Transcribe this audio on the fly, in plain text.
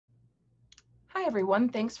Hi everyone,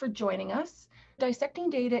 thanks for joining us. Dissecting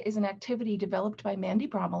Data is an activity developed by Mandy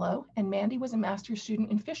Bromelo, and Mandy was a master's student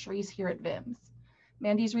in fisheries here at VIMS.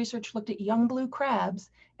 Mandy's research looked at young blue crabs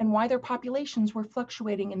and why their populations were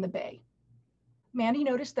fluctuating in the bay. Mandy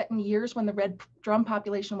noticed that in years when the red drum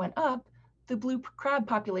population went up, the blue crab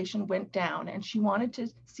population went down, and she wanted to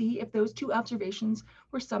see if those two observations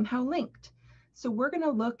were somehow linked. So we're going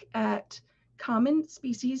to look at common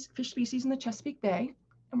species, fish species in the Chesapeake Bay,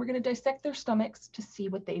 and we're going to dissect their stomachs to see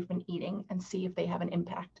what they've been eating and see if they have an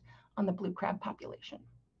impact on the blue crab population.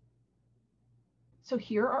 So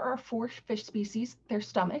here are our four fish species, their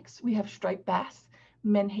stomachs. We have striped bass,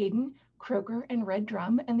 menhaden, croaker, and red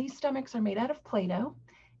drum, and these stomachs are made out of Play-Doh,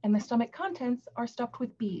 and the stomach contents are stuffed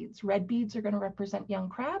with beads. Red beads are going to represent young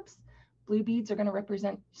crabs, blue beads are going to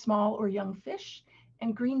represent small or young fish,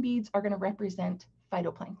 and green beads are going to represent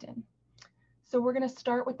phytoplankton. So we're going to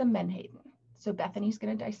start with the menhaden. So Bethany's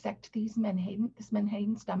going to dissect this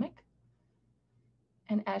menhaden stomach.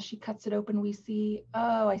 And as she cuts it open, we see,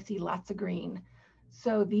 oh, I see lots of green.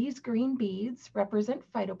 So these green beads represent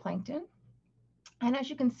phytoplankton. And as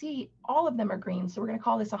you can see, all of them are green. So we're going to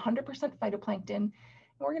call this 100% phytoplankton. And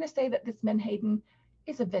we're going to say that this menhaden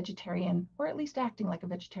is a vegetarian, or at least acting like a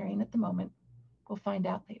vegetarian at the moment. We'll find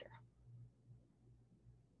out later.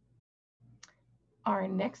 Our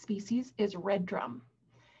next species is red drum.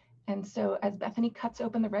 And so as Bethany cuts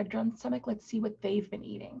open the red drum stomach, let's see what they've been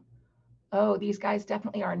eating. Oh, these guys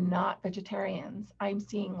definitely are not vegetarians. I'm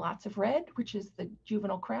seeing lots of red, which is the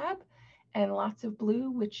juvenile crab, and lots of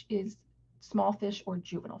blue, which is small fish or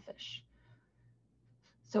juvenile fish.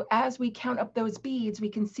 So as we count up those beads, we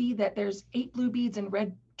can see that there's 8 blue beads and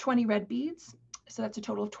 20 red beads. So that's a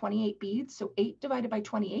total of 28 beads. So 8 divided by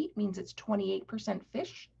 28 means it's 28%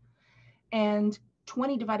 fish. And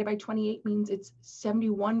 20 divided by 28 means it's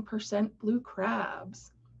 71% blue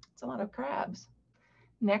crabs. It's a lot of crabs.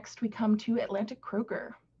 Next, we come to Atlantic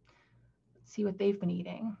croaker. Let's see what they've been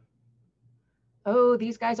eating. Oh,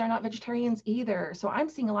 these guys are not vegetarians either. So I'm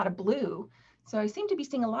seeing a lot of blue. So I seem to be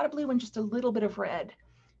seeing a lot of blue and just a little bit of red.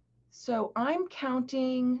 So I'm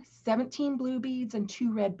counting 17 blue beads and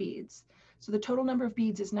 2 red beads. So the total number of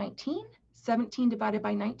beads is 19. 17 divided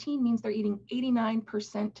by 19 means they're eating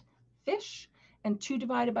 89% fish. And 2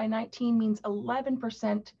 divided by 19 means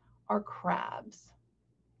 11% are crabs.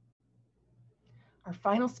 Our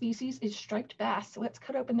final species is striped bass. So let's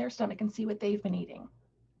cut open their stomach and see what they've been eating.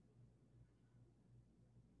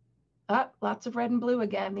 Lots of red and blue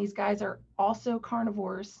again. These guys are also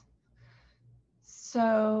carnivores.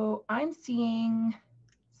 So I'm seeing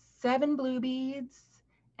 7 blue beads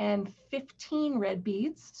and 15 red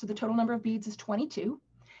beads. So the total number of beads is 22.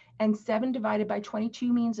 And 7 divided by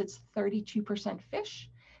 22 means it's 32% fish.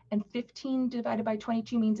 And 15 divided by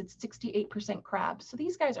 22 means it's 68% crabs. So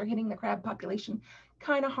these guys are hitting the crab population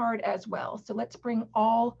kind of hard as well. So let's bring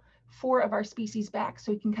all 4 of our species back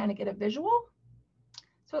so we can kind of get a visual.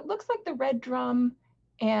 So it looks like the red drum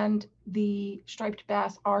and the striped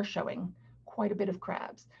bass are showing quite a bit of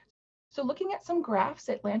crabs. So looking at some graphs,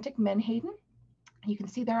 Atlantic menhaden, you can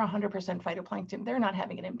see they're 100% phytoplankton. They're not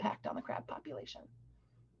having an impact on the crab population.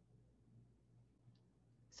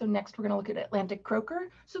 So next we're going to look at Atlantic croaker.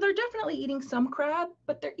 So they're definitely eating some crab,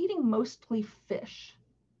 but they're eating mostly fish.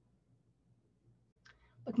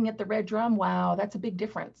 Looking at the red drum, wow, that's a big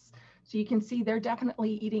difference. So you can see they're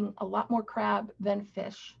definitely eating a lot more crab than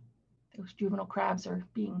fish. Those juvenile crabs are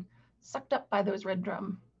being sucked up by those red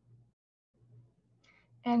drum.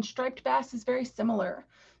 And striped bass is very similar.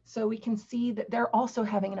 So we can see that they're also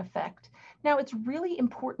having an effect. Now it's really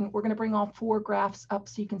important, we're going to bring all 4 graphs up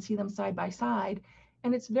so you can see them side by side.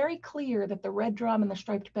 And it's very clear that the red drum and the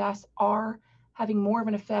striped bass are having more of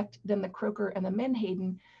an effect than the croaker and the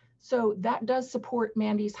menhaden. So that does support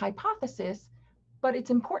Mandy's hypothesis, but it's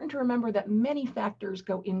important to remember that many factors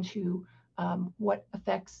go into what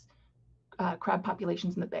affects crab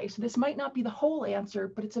populations in the bay. So this might not be the whole answer,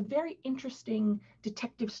 but it's a very interesting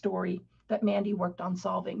detective story that Mandy worked on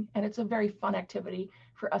solving. And it's a very fun activity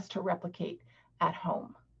for us to replicate at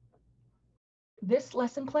home. This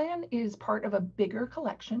lesson plan is part of a bigger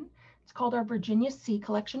collection. It's called our Virginia C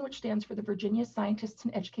collection, which stands for the Virginia Scientists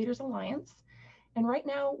and Educators Alliance. And right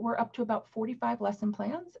now we're up to about 45 lesson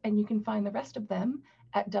plans, and you can find the rest of them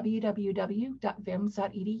at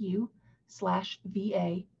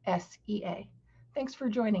www.vims.edu/VASEA. Thanks for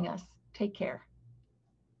joining us. Take care.